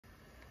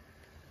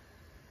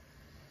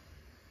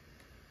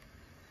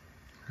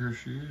Here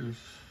she is,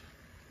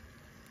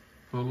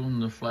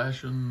 pulling the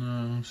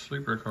flashing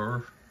sleeper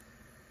car.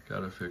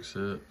 Gotta fix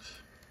it.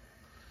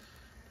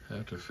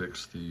 Have to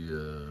fix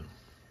the,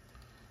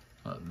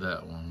 not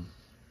that one,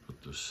 but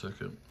the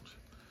second,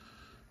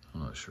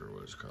 I'm not sure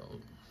what it's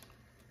called.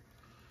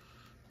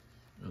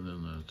 And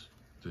then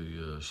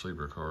the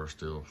sleeper car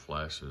still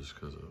flashes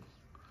because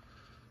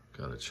I've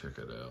got to check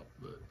it out.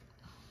 But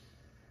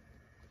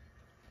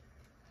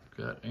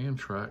got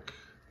Amtrak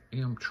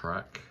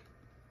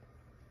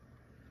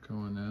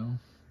going now.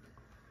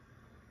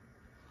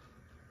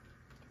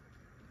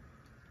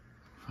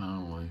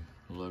 Finally,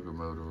 the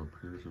locomotive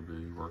appears to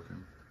be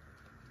working.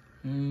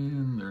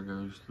 And there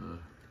goes the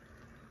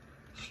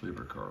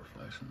sleeper car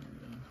flashing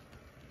again.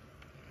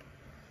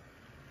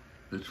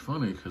 It's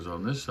funny because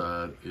on this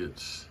side,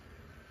 it's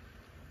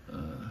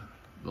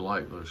the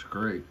light looks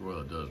great.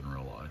 Well, it does in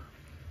real life.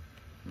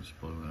 It's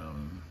blown out,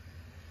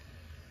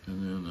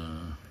 and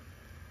then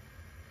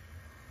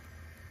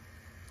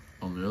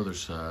on the other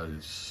side,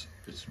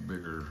 it's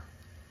bigger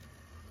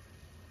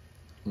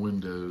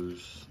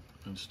windows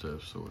and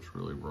stuff, so it's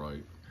really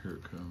bright. Here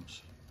it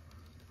comes,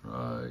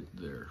 right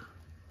there.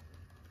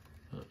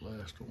 That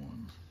last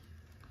one.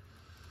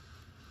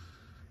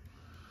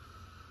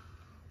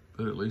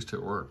 But at least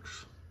it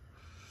works.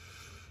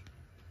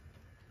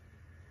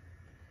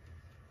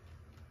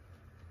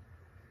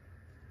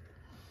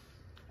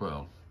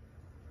 Well,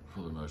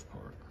 for the most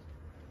part.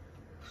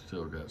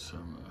 Still got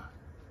some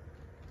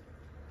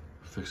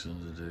fixing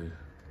to do.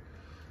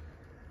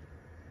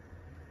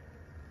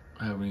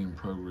 I haven't even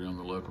programmed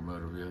the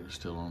locomotive yet. It's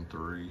still on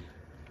 3.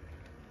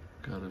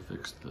 Gotta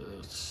fix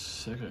the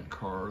second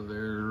car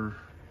there.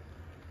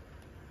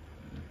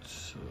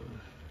 It's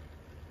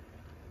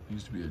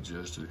needs to be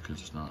adjusted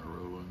because it's not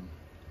rolling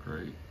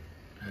great.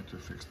 Had to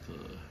fix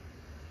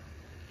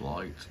the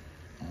lights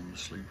on the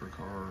sleeper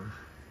car.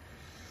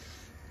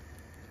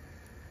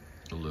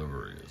 The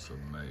livery is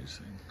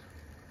amazing.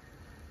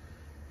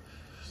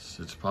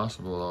 It's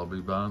possible I'll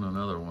be buying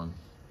another one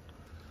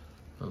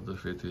of the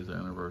 50th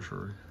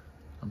anniversary.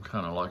 I'm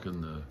kind of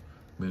liking the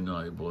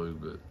midnight blue,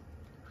 but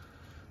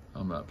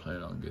I'm not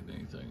planning on getting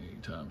anything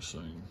anytime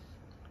soon.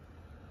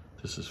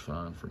 This is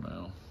fine for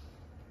now.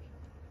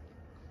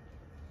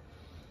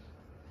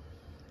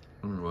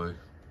 Anyway,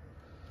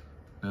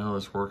 now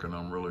it's working,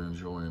 I'm really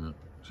enjoying it.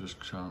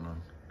 Just trying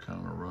to kind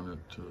of run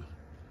it to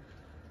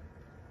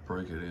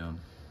break it in.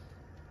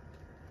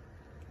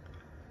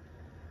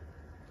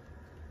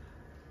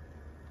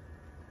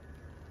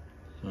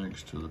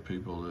 Thanks to the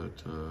people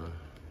that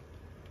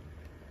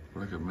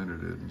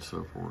recommended it and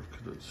so forth,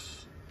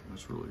 because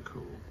it's really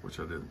cool, which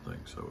I didn't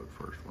think so at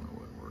first when it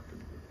wasn't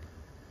working.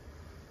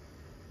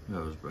 But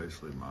that was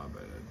basically my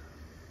bad.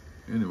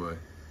 Anyway,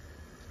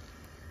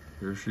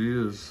 here she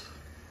is.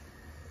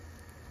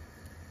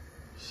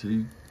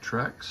 See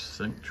tracks,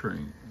 think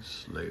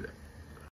trains. Later.